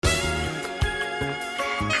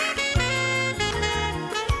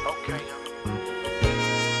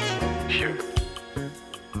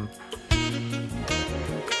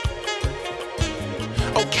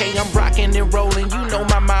okay, I'm rocking and rolling. You know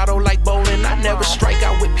my motto like bowling. I never strike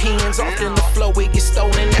out with pins. Often the flow it gets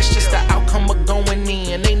stolen. That's just the outcome of going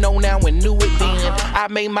in. They know now and knew it then. I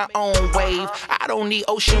made my own wave. I don't need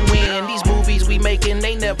ocean wind. These movies we making,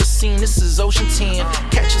 they never seen. This is Ocean 10.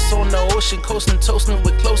 Catch us on the ocean, coasting, toasting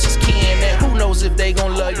with closest kin. And who knows if they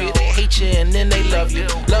gon' love you? They hate you and then they love you.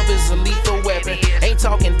 Love is a lethal weapon. Ain't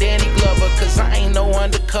talking Danny Glover, cause I ain't no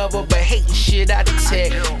undercover, but hating shit I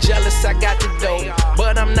detect. Jealous, I got the dough,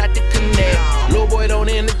 but I'm not the connect. Little boy don't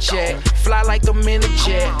interject, fly like I'm in a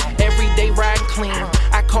jet. Every day riding clean,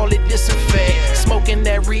 I call it disinfect. Smoking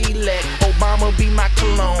that relay, Obama be my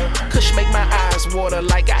cologne. Kush make my eyes water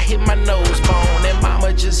like I hit my nose bone. And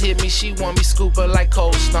mama just hit me, she want me scooper like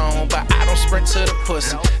Cold Stone. But I don't sprint to the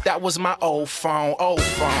pussy, that was my old phone, old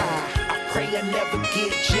phone. I pray I never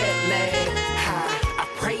get jet lag. I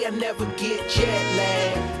pray I never get jet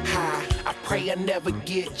lag. I pray I never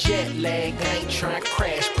get jet lag. I ain't tryna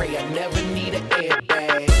crash, pray I never need an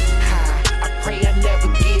airbag. I pray I never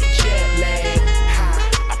get jet lag.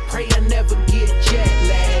 I pray I never get jet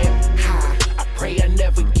lag. I pray I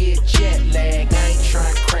never get jet lag. I ain't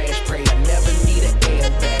tryna crash, pray I never need an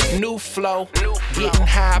airbag. New flow, getting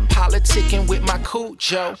high, politicking with my cool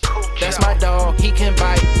Joe. That's my dog, he can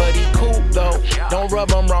bite, but he cool though. Don't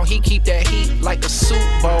rub him wrong, he keep that heat like a soup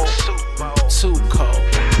bowl. Too cold.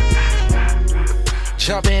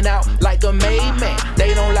 Jumping out like a made man.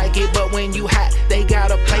 They don't like it, but when you hot, they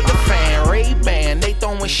gotta play the fan. Ray-Ban, they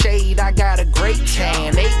throwing shade, I got a great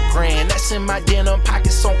tan. 8 grand, that's in my denim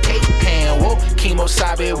pockets on Cape Pan. Whoa, chemo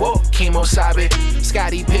sabe, whoa, chemo sabe.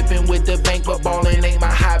 Scottie Pippen with the bank, but ballin' ain't my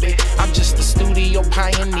hobby. I'm just a studio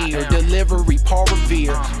pioneer, delivery, Paul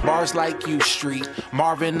Revere. Bars like U Street,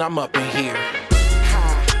 Marvin, I'm up in here.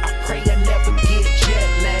 I pray I never get jet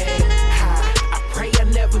lag. I pray I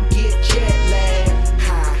never get jet lag.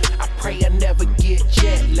 I pray I never get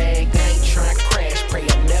jet lag. I ain't tryna crash, pray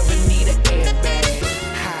I never need an airbag.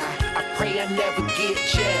 I pray I never get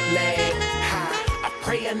jet lag. I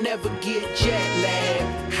pray I never get jet lag.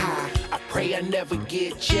 I pray I never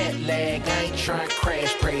get jet lag. I ain't tryna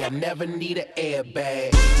crash, pray I never need an airbag.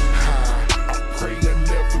 I pray I